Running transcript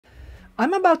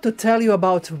I'm about to tell you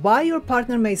about why your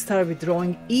partner may start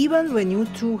withdrawing even when you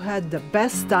two had the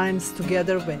best times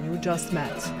together when you just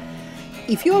met.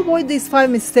 If you avoid these 5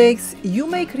 mistakes, you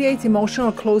may create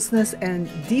emotional closeness and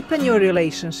deepen your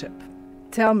relationship.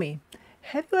 Tell me,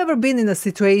 have you ever been in a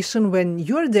situation when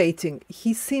you're dating,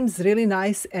 he seems really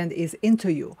nice and is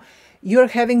into you? You're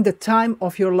having the time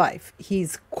of your life.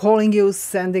 He's calling you,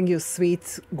 sending you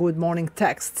sweet good morning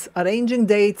texts, arranging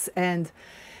dates, and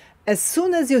as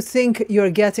soon as you think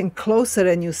you're getting closer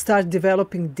and you start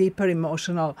developing deeper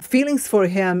emotional feelings for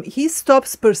him, he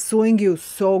stops pursuing you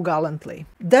so gallantly.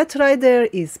 That right there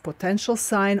is potential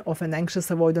sign of an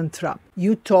anxious-avoidant trap.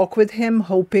 You talk with him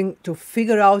hoping to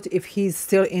figure out if he's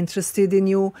still interested in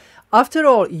you. After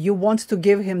all, you want to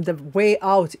give him the way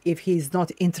out if he's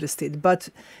not interested, but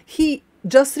he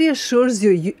just reassures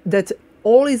you that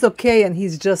all is okay and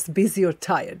he's just busy or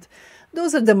tired.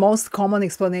 Those are the most common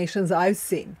explanations I've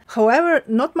seen. However,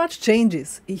 not much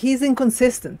changes. He's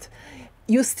inconsistent.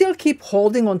 You still keep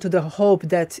holding on to the hope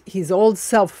that his old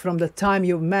self from the time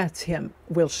you met him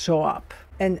will show up.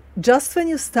 And just when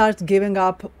you start giving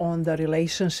up on the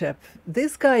relationship,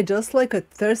 this guy, just like a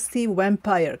thirsty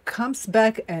vampire, comes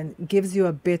back and gives you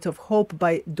a bit of hope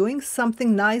by doing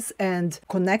something nice and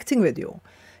connecting with you.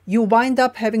 You wind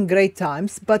up having great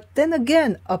times, but then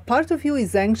again, a part of you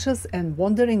is anxious and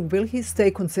wondering, will he stay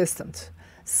consistent?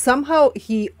 Somehow,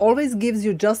 he always gives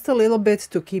you just a little bit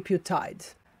to keep you tied.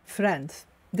 Friend,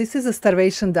 this is a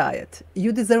starvation diet.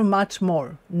 You deserve much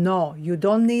more. No, you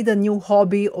don't need a new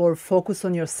hobby or focus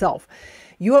on yourself.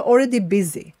 You are already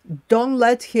busy. Don't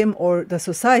let him or the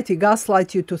society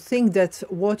gaslight you to think that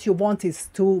what you want is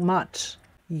too much.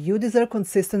 You deserve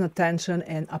consistent attention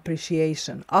and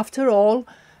appreciation. After all,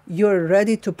 you're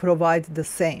ready to provide the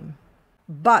same.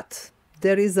 But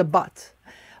there is a but.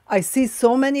 I see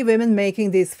so many women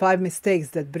making these 5 mistakes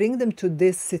that bring them to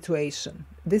this situation.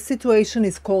 This situation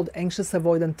is called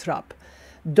anxious-avoidant trap.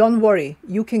 Don't worry,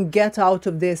 you can get out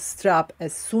of this trap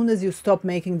as soon as you stop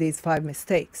making these 5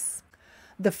 mistakes.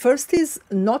 The first is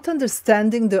not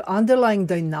understanding the underlying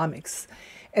dynamics.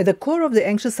 At the core of the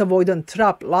anxious-avoidant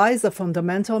trap lies a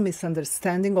fundamental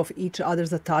misunderstanding of each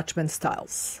other's attachment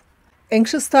styles.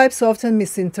 Anxious types often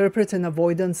misinterpret an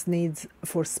avoidance need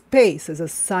for space as a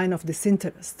sign of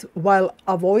disinterest, while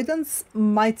avoidants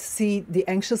might see the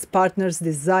anxious partner's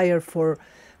desire for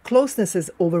closeness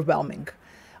as overwhelming.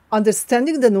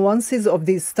 Understanding the nuances of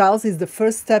these styles is the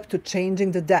first step to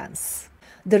changing the dance.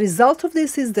 The result of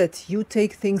this is that you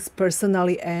take things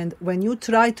personally, and when you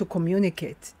try to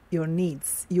communicate your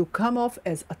needs, you come off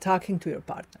as attacking to your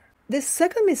partner. The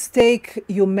second mistake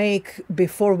you make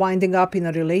before winding up in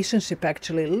a relationship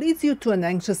actually leads you to an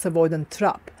anxious-avoidant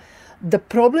trap. The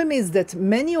problem is that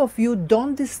many of you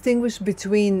don't distinguish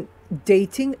between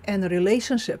dating and a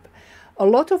relationship. A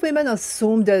lot of women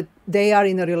assume that they are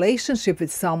in a relationship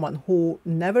with someone who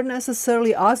never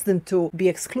necessarily asked them to be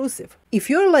exclusive. If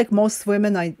you're like most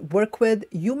women I work with,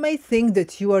 you may think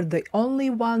that you are the only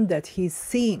one that he's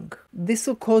seeing. This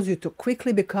will cause you to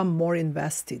quickly become more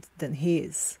invested than he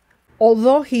is.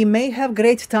 Although he may have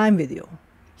great time with you,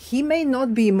 he may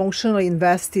not be emotionally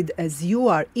invested as you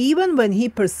are, even when he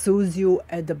pursues you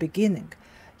at the beginning.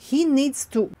 He needs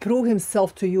to prove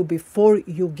himself to you before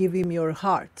you give him your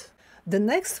heart. The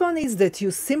next one is that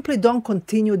you simply don't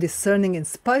continue discerning in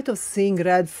spite of seeing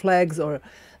red flags or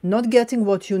not getting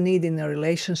what you need in a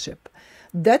relationship.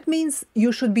 That means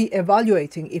you should be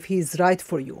evaluating if he's right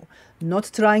for you, not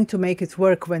trying to make it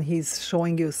work when he's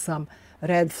showing you some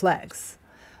red flags.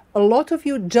 A lot of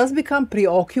you just become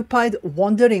preoccupied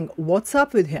wondering what's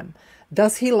up with him.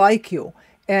 Does he like you?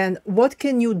 And what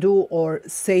can you do or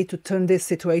say to turn this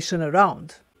situation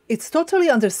around? It's totally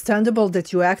understandable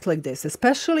that you act like this,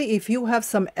 especially if you have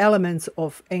some elements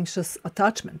of anxious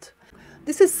attachment.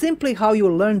 This is simply how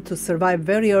you learn to survive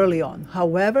very early on.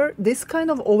 However, this kind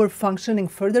of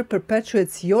overfunctioning further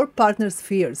perpetuates your partner's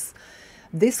fears.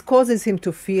 This causes him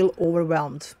to feel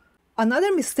overwhelmed.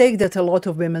 Another mistake that a lot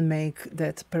of women make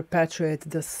that perpetuate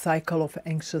the cycle of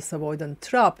anxious-avoidant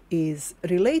trap is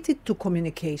related to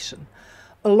communication.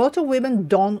 A lot of women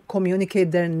don't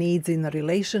communicate their needs in a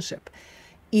relationship.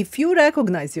 If you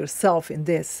recognize yourself in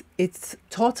this, it's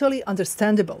totally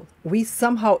understandable. We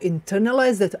somehow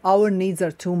internalize that our needs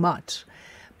are too much.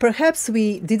 Perhaps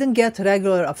we didn't get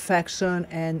regular affection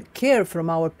and care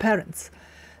from our parents.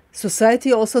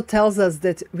 Society also tells us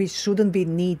that we shouldn't be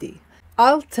needy.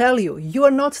 I'll tell you, you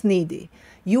are not needy.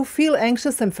 You feel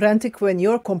anxious and frantic when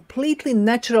your completely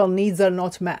natural needs are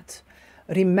not met.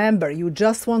 Remember, you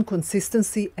just want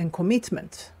consistency and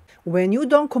commitment. When you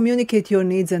don't communicate your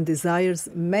needs and desires,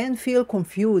 men feel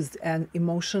confused and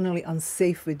emotionally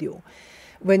unsafe with you.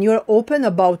 When you're open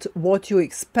about what you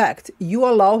expect, you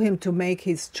allow him to make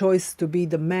his choice to be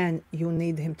the man you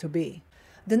need him to be.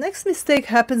 The next mistake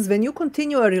happens when you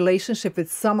continue a relationship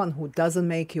with someone who doesn't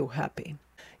make you happy.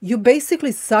 You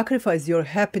basically sacrifice your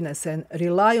happiness and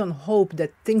rely on hope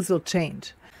that things will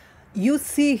change. You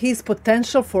see his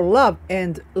potential for love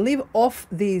and live off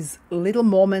these little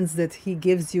moments that he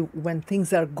gives you when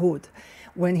things are good,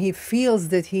 when he feels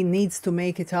that he needs to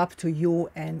make it up to you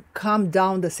and calm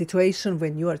down the situation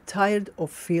when you are tired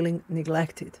of feeling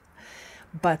neglected.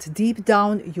 But deep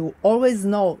down, you always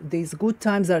know these good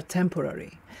times are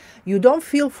temporary. You don't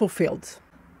feel fulfilled.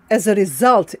 As a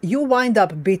result, you wind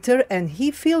up bitter and he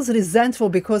feels resentful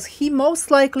because he most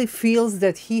likely feels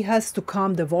that he has to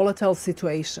calm the volatile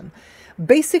situation.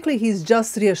 Basically, he's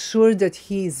just reassured that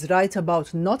he is right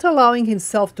about not allowing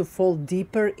himself to fall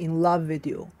deeper in love with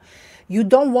you. You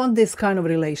don't want this kind of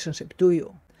relationship, do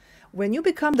you? When you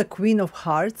become the Queen of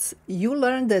Hearts, you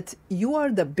learn that you are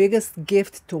the biggest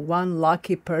gift to one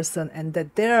lucky person and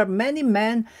that there are many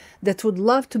men that would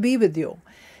love to be with you.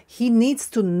 He needs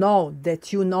to know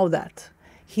that you know that.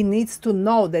 He needs to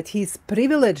know that he's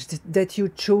privileged that you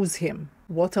choose him.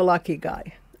 What a lucky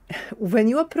guy. When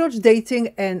you approach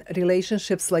dating and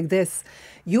relationships like this,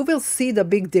 you will see the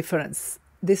big difference.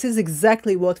 This is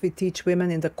exactly what we teach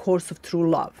women in the course of True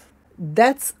Love.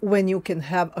 That's when you can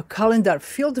have a calendar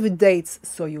filled with dates,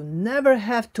 so you never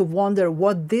have to wonder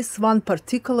what this one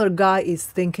particular guy is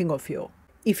thinking of you.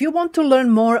 If you want to learn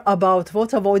more about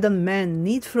what avoidant men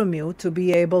need from you to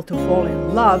be able to fall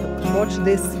in love, watch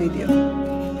this video.